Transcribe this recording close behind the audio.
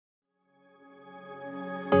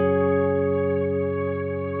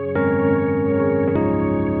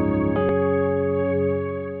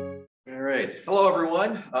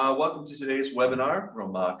welcome to today's webinar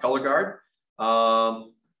from Color Guard.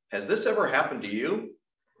 Has this ever happened to you?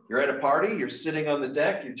 You're at a party, you're sitting on the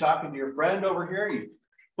deck, you're talking to your friend over here, you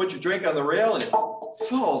put your drink on the rail and it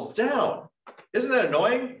falls down. Isn't that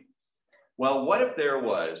annoying? Well, what if there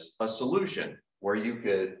was a solution where you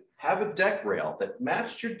could have a deck rail that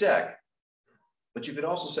matched your deck, but you could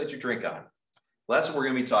also set your drink on? Well, that's what we're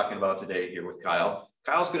going to be talking about today here with Kyle.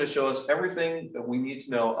 Kyle's going to show us everything that we need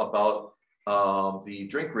to know about the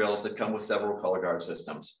drink rails that come with several Color Guard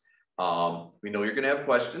systems. We know you're going to have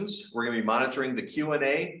questions. We're going to be monitoring the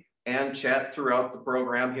Q&A and chat throughout the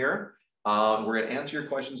program here. We're going to answer your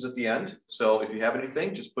questions at the end. So if you have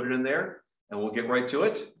anything, just put it in there and we'll get right to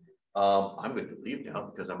it. I'm going to leave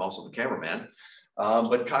now because I'm also the cameraman.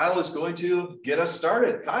 But Kyle is going to get us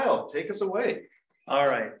started. Kyle, take us away. All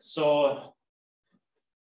right. So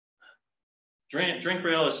drink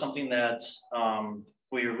rail is something that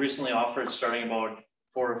we recently offered starting about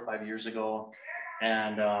 4 or 5 years ago.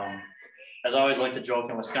 And as I always like to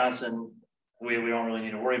joke, in Wisconsin, we don't really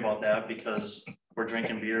need to worry about that because we're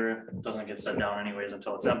drinking beer. It doesn't get set down anyways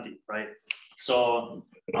until it's empty, right? So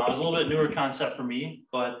it was a little bit newer concept for me,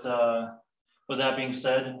 but with that being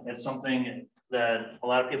said, it's something that a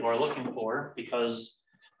lot of people are looking for because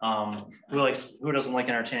who doesn't like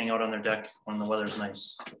entertaining out on their deck when the weather's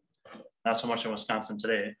nice? Not so much in Wisconsin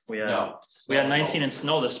today. We had 19 and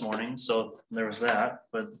snow this morning, so there was that.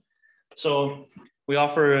 But so we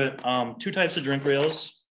offer 2 types of drink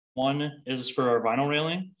rails. One is for our vinyl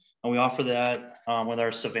railing, and we offer that with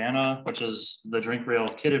our Savannah, which is the drink rail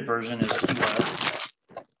kitted version, is Key West.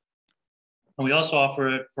 And we also offer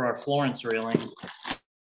it for our Florence railing,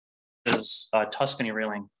 is Tuscany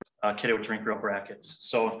railing, kitted with drink rail brackets.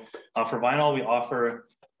 So for vinyl, we offer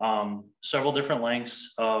several different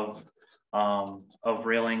lengths of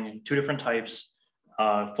railing, 2 different types,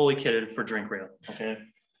 fully kitted for drink rail. Okay.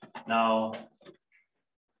 Now,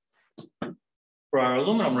 for our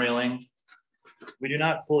aluminum railing, we do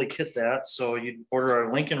not fully kit that. So you order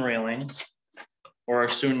our Lincoln railing or our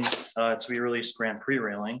soon to be released Grand Prix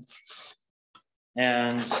railing,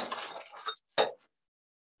 and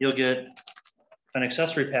you'll get an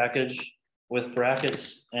accessory package with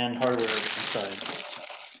brackets and hardware inside.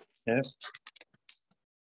 Okay.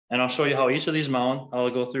 And I'll show you how each of these mount. I'll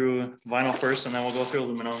go through vinyl first and then we'll go through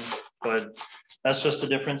aluminum, but that's just the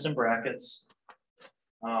difference in brackets.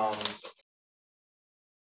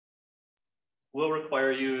 Will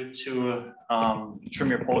require you to trim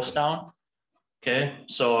your post down. Okay,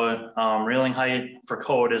 so railing height for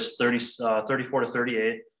code is 34 to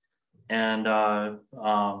 38, and our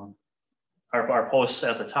posts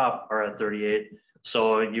at the top are at 38.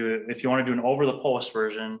 So if you want to do an over the post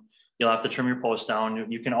version, you'll have to trim your post down.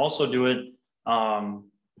 You can also do it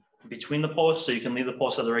between the posts, so you can leave the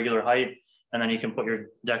post at the regular height, and then you can put your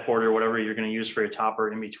deck board or whatever you're going to use for your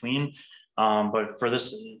topper in between. But for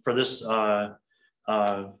this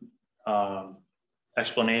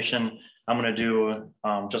explanation, I'm going to do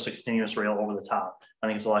just a continuous rail over the top. I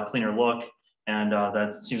think it's a lot cleaner look, and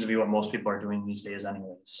that seems to be what most people are doing these days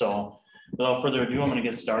anyway. So without further ado, I'm going to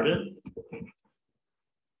get started.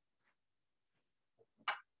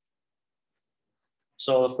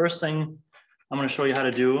 So the first thing I'm going to show you how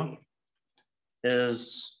to do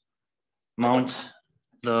is mount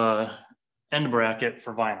the end bracket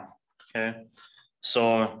for vinyl. Okay,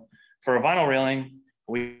 so for a vinyl railing,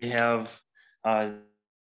 we have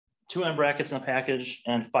 2 end brackets in the package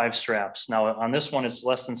and 5 straps. Now on this one, it's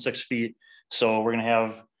less than 6 feet. So we're going to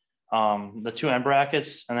have the 2 end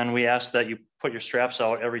brackets, and then we ask that you put your straps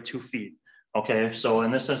out every 2 feet. Okay, so in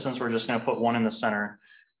this instance, we're just going to put 1 in the center,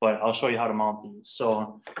 but I'll show you how to mount these.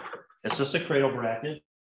 So it's just a cradle bracket.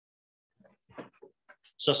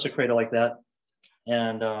 It's just a cradle like that.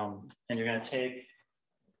 And you're going to take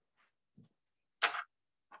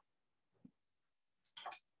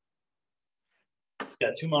it's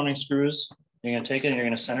got 2 mounting screws. You're going to take it and you're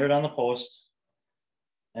going to center it on the post.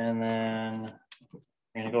 And then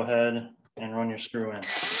you're going to go ahead and run your screw in.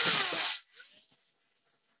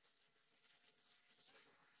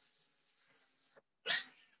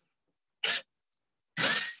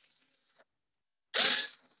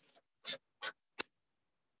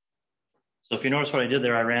 So if you notice what I did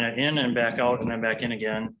there, I ran it in and back out and then back in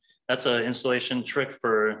again. That's an installation trick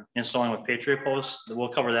for installing with Patriot posts. We'll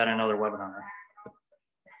cover that in another webinar.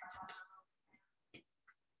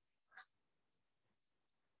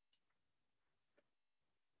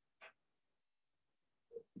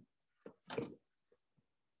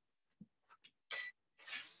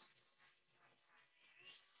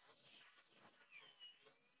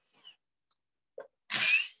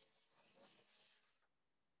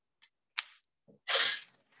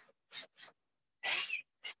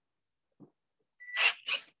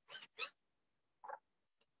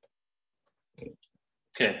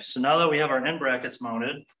 Okay, so now that we have our end brackets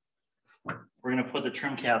mounted, we're gonna put the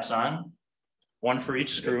trim caps on, one for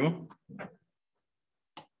each screw. And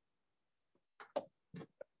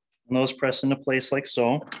those press into place like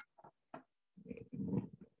so. Some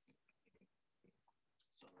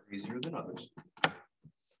are easier than others.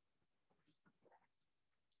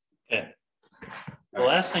 Okay. The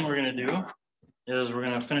last thing we're gonna do is we're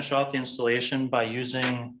gonna finish off the installation by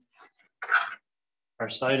using our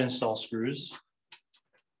side install screws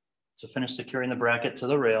to finish securing the bracket to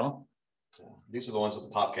the rail. These are the ones with the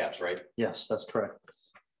pop caps, right? Yes, that's correct.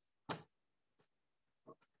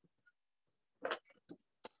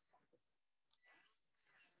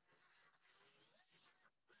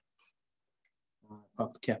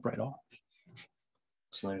 Pop the cap right off.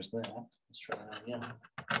 So there's that. Let's try that again.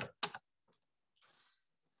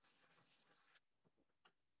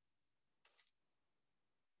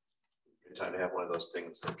 Good time to have one of those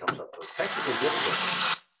things that comes up with technical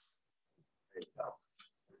difficulties. There you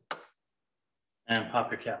go. And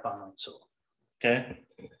pop your cap on like so. Okay.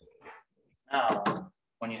 Now,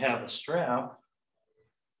 when you have the strap,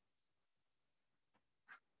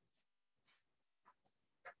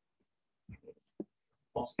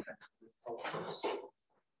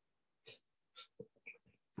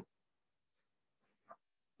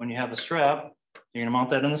 when you have the strap, you're gonna mount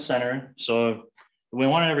that in the center. So we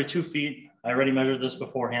want it every 2 feet. I already measured this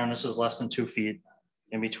beforehand. This is less than 2 feet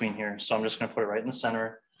in between here. So I'm just gonna put it right in the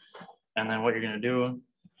center. And then what you're gonna do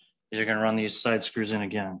is you're gonna run these side screws in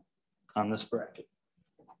again on this bracket.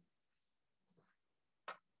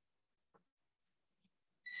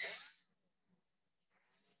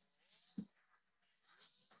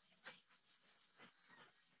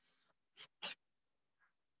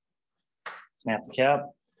 Snap the cap,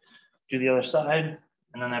 do the other side,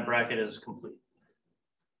 and then that bracket is complete.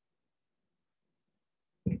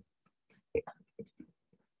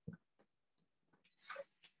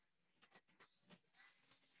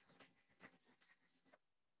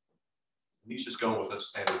 He's just going with a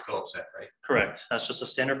standard Phillips head, right? Correct. That's just a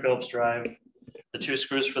standard Phillips drive. The 2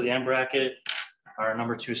 screws for the end bracket are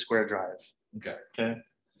number 2 square drive. Okay. Okay.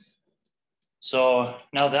 So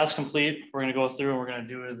now that's complete. We're going to go through and we're going to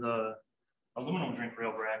do the aluminum drink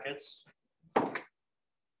rail brackets.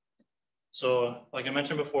 So like I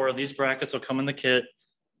mentioned before, these brackets will come in the kit.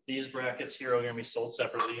 These brackets here are going to be sold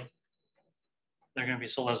separately. They're going to be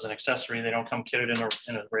sold as an accessory. They don't come kitted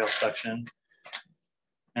in a rail section.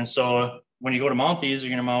 And so when you go to mount these, you're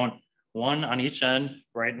going to mount one on each end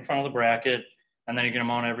right in front of the bracket, and then you're going to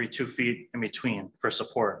mount every 2 feet in between for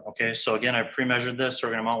support. Okay, so again, I pre-measured this. So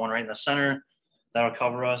we're going to mount one right in the center. That'll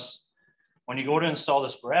cover us. When you go to install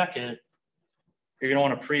this bracket, you're going to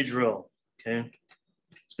want to pre-drill. Okay,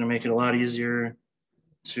 it's going to make it a lot easier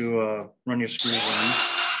to run your screws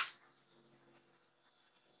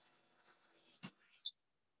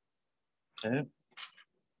in. Okay.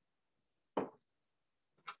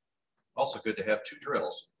 Also good to have 2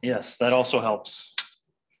 drills. Yes, that also helps.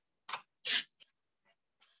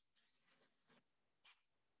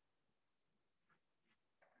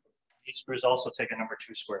 These screws also take a number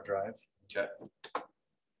 2 square drive. Okay.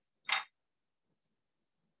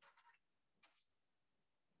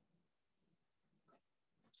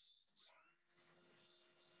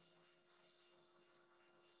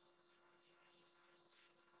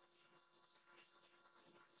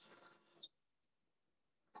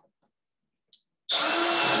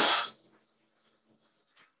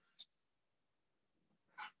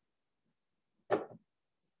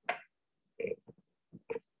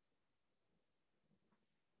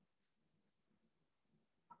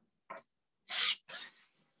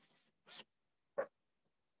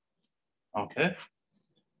 Okay.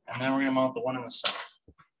 And then we're gonna mount the one in the center.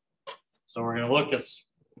 So we're gonna look, it's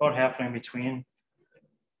about halfway in between.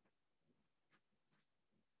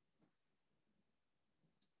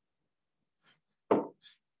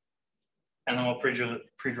 And then we'll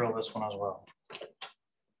pre-drill this one as well.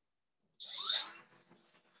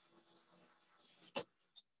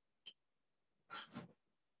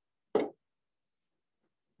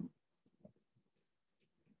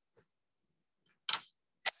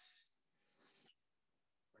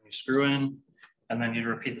 You screw in, and then you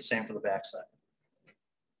repeat the same for the back side.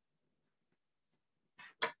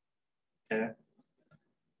 Okay.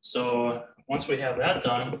 So once we have that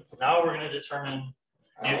done, now we're going to determine,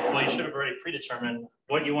 well, you should have already predetermined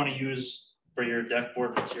what you want to use for your deck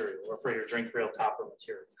board material or for your drink rail topper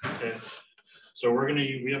material. Okay. So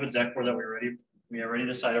we have a deck board that we already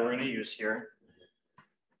decided we're going to use here.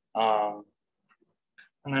 And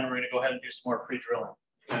then we're going to go ahead and do some more pre-drilling.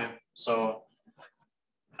 Okay. So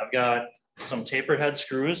I've got some tapered head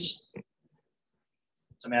screws.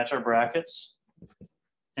 to match our brackets.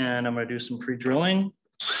 And I'm gonna do some pre-drilling.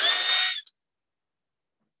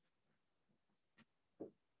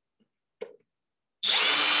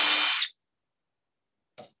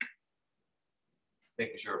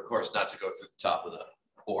 Making sure, of course, not to go through the top of the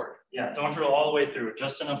board. Yeah, don't drill all the way through,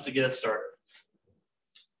 just enough to get it started.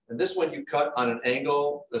 And this one you cut on an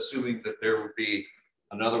angle, assuming that there would be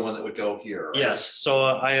another one that would go here, right? Yes,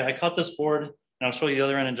 so I cut this board, and I'll show you the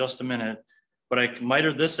other end in just a minute, but I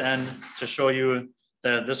mitered this end to show you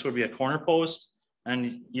that this would be a corner post,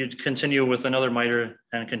 and you'd continue with another miter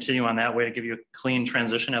and continue on that way to give you a clean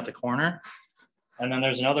transition at the corner. And then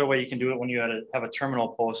there's another way you can do it when you have a terminal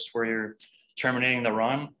post where you're terminating the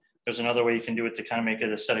run. There's another way you can do it to kind of make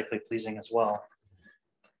it aesthetically pleasing as well.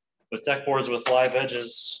 With deck boards with live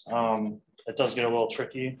edges, it does get a little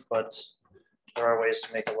tricky, but there are ways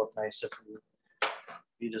to make it look nice if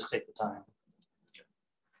you just take the time.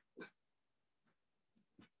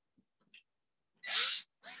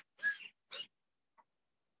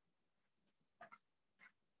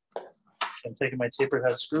 I'm taking my tapered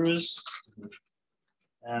head screws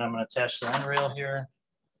and I'm going to attach the end rail here.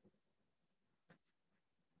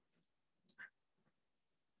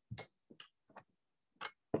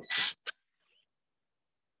 Like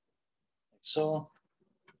so,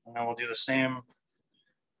 and then we'll do the same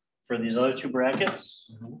for these other two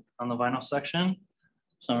brackets on the vinyl section.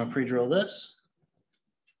 So I'm going to pre-drill this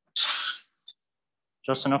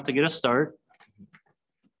just enough to get a start.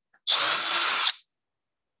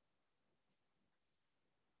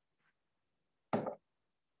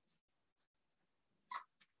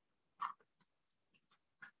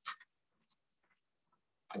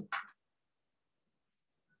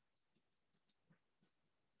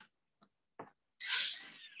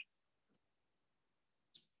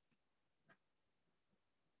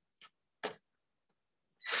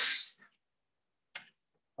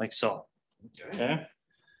 Like so. Okay.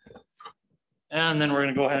 And then we're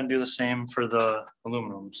going to go ahead and do the same for the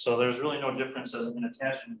aluminum. So there's really no difference in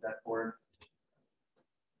attaching the deck board.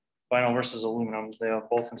 Vinyl versus aluminum, they are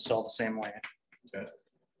both installed the same way. Okay.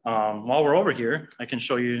 While we're over here, I can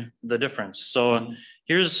show you the difference. So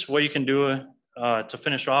here's what you can do to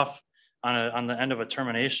finish off on the end of a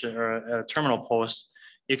termination or a terminal post.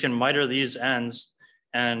 You can miter these ends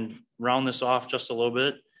and round this off just a little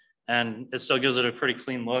bit, and it still gives it a pretty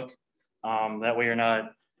clean look. That way you're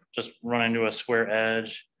not just running into a square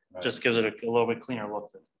edge, right. Just gives it a little bit cleaner look.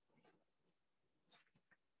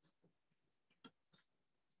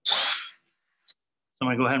 So I'm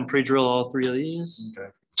gonna go ahead and pre-drill all three of these. Okay.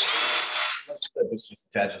 This just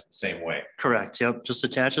attaches the same way. Correct, yep, just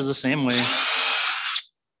attaches the same way.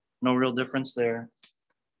 No real difference there.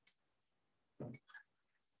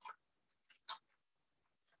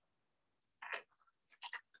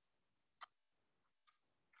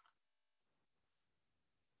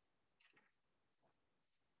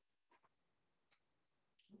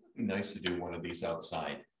 Nice to do one of these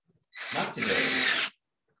outside. Not today.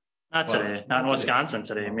 Not today. Well, not in Wisconsin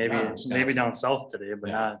today. Maybe Wisconsin. Maybe down south today,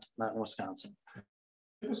 but yeah. not in Wisconsin.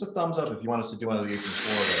 Give us a thumbs up if you want us to do one of these in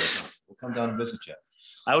Florida. We'll come down and visit you.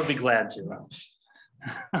 I would be glad to.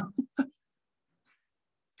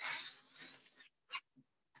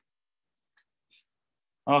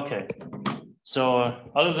 Okay. So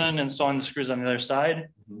other than installing the screws on the other side,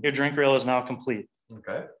 your drink rail is now complete.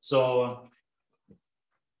 Okay. So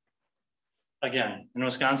again, in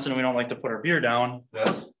Wisconsin, we don't like to put our beer down.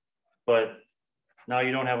 Yes. But now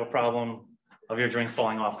you don't have a problem of your drink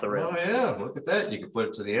falling off the rail. Oh yeah, look at that. You can put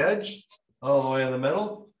it to the edge, all the way in the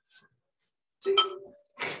middle.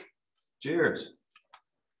 Cheers.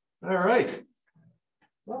 All right.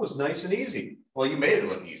 That was nice and easy. Well, you made it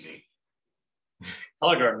look easy.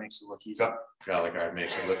 Color guard makes it look easy. Color guard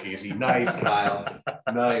makes it look easy. Nice, Kyle.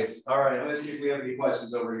 Nice. All right, I'm gonna see if we have any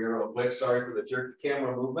questions over here real quick. Sorry for the jerky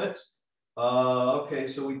camera movements. Okay,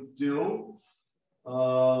 so we do.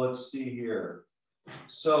 Let's see here.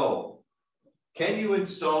 So, can you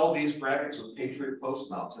install these brackets with Patriot post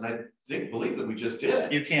mounts? And I believe that we just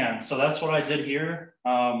did. You can. So that's what I did here.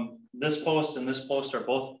 This post and this post are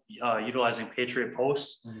both utilizing Patriot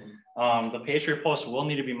posts. The Patriot post will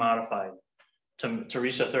need to be modified to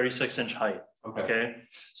reach a 36-inch height. Okay.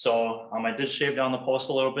 So I did shave down the post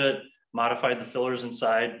a little bit, modified the fillers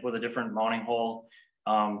inside with a different mounting hole.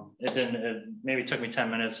 It maybe took me 10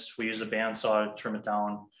 minutes. We used a bandsaw to trim it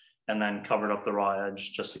down and then covered up the raw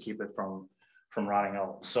edge just to keep it from rotting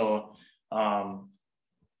out. So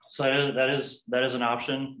that is an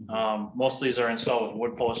option. Most of these are installed with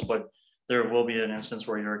wood posts, but there will be an instance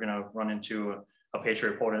where you're going to run into a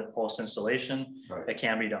Patriot post installation. Right. That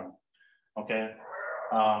can be done. Okay.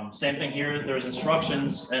 Same thing here, there's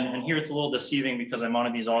instructions, and here it's a little deceiving because I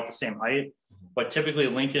mounted these all at the same height, but typically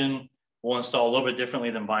Lincoln will install a little bit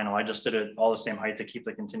differently than vinyl. I just did it all the same height to keep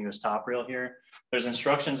the continuous top rail here. There's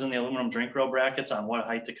instructions in the aluminum drink rail brackets on what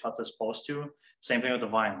height to cut this post to. Same thing with the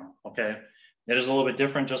vinyl, okay? It is a little bit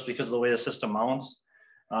different just because of the way the system mounts.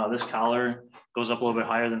 This collar goes up a little bit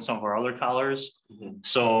higher than some of our other collars.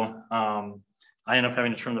 So I end up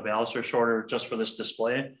having to trim the baluster shorter just for this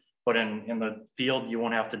display. But in the field, you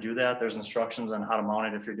won't have to do that. There's instructions on how to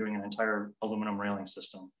mount it if you're doing an entire aluminum railing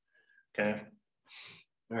system, okay?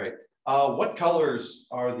 All right. What colors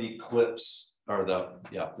are the clips or the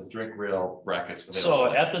drink rail brackets available?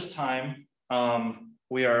 So at this time,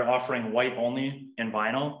 we are offering white only in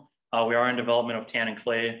vinyl. We are in development of tan and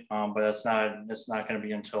clay, but it's not going to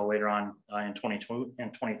be until later on in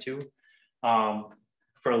 22.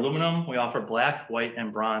 For aluminum, we offer black, white,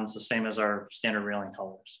 and bronze, the same as our standard railing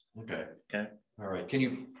colors. Okay. Okay. All right. Can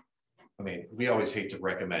you? I mean, we always hate to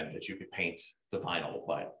recommend that you could paint the vinyl,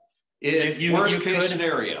 but worst case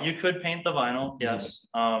scenario, you could paint the vinyl. Yes.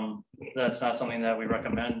 That's not something that we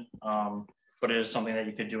recommend, but it is something that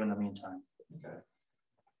you could do in the meantime. Okay.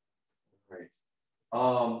 Great.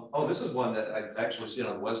 Oh, this is one that I've actually seen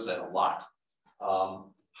on the website a lot.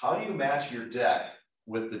 How do you match your deck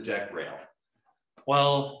with the deck rail?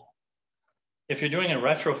 Well, if you're doing a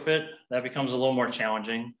retrofit, that becomes a little more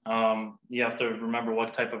challenging. You have to remember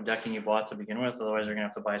what type of decking you bought to begin with. Otherwise, you're gonna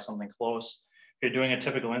have to buy something close. If you're doing a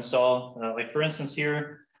typical install, like for instance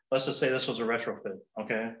here, let's just say this was a retrofit,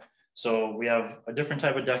 okay? So we have a different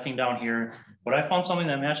type of decking down here, but I found something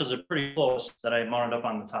that matches it pretty close that I mounted up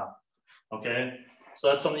on the top, okay? So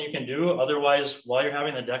that's something you can do. Otherwise, while you're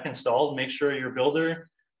having the deck installed, make sure your builder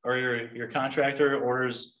or your contractor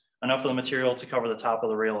orders enough of the material to cover the top of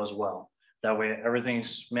the rail as well. That way everything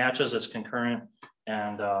matches, it's concurrent,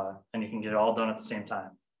 and you can get it all done at the same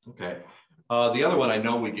time. Okay. The other one I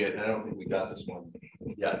know we get, and I don't think we got this one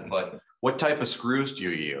yet, but what type of screws do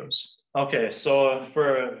you use? Okay, so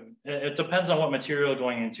it depends on what material you're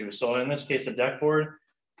going into. So in this case, a deck board,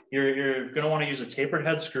 you're going to want to use a tapered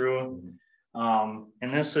head screw.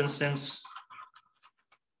 In this instance,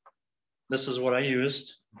 this is what I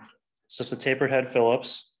used. It's just a tapered head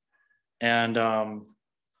Phillips. And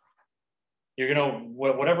you're gonna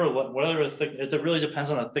whatever it really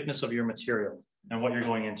depends on the thickness of your material and what you're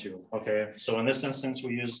going into. Okay, so in this instance,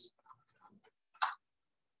 we used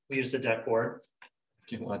the deck board.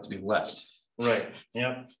 You want it to be less, right?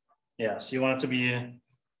 Yep. Yeah. So you want it to be,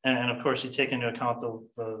 and of course you take into account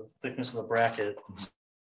the thickness of the bracket.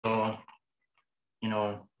 So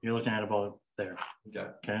you're looking at about there. Okay.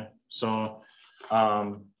 Okay. So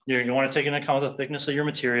you want to take into account the thickness of your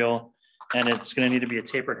material. And it's going to need to be a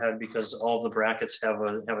tapered head because all of the brackets have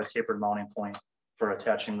a tapered mounting point for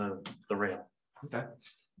attaching the rail. Okay.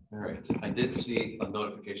 All right. I did see a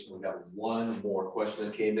notification. We got one more question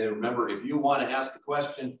that came in. Remember, if you want to ask a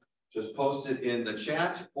question, just post it in the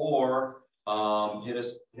chat or hit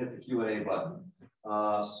the Q&A button.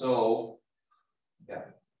 Yeah.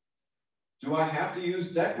 Do I have to use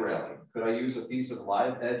deck railing? Could I use a piece of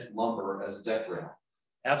live edge lumber as a deck rail?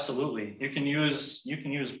 Absolutely. You can use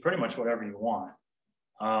pretty much whatever you want.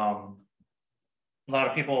 A lot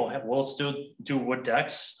of people will still do wood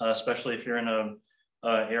decks, especially if you're in a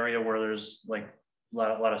area where there's like a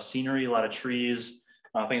lot of scenery, a lot of trees,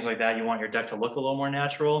 things like that. You want your deck to look a little more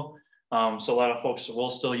natural. So a lot of folks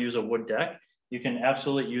will still use a wood deck. You can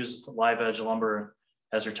absolutely use live edge lumber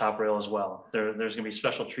as your top rail as well. There's going to be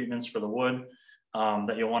special treatments for the wood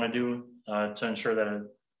that you'll want to do to ensure that it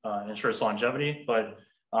ensures longevity, but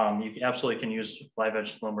you absolutely can use live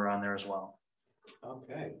edge lumber on there as well.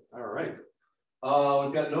 Okay, all right.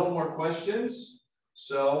 We've got no more questions,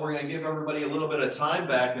 so we're going to give everybody a little bit of time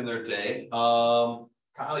back in their day. Kyle,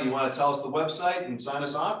 you want to tell us the website and sign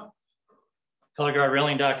us off?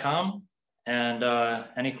 colorguardrailing.com, and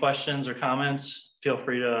any questions or comments, feel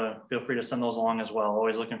free to send those along as well.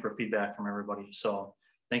 Always looking for feedback from everybody. So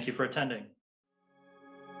thank you for attending.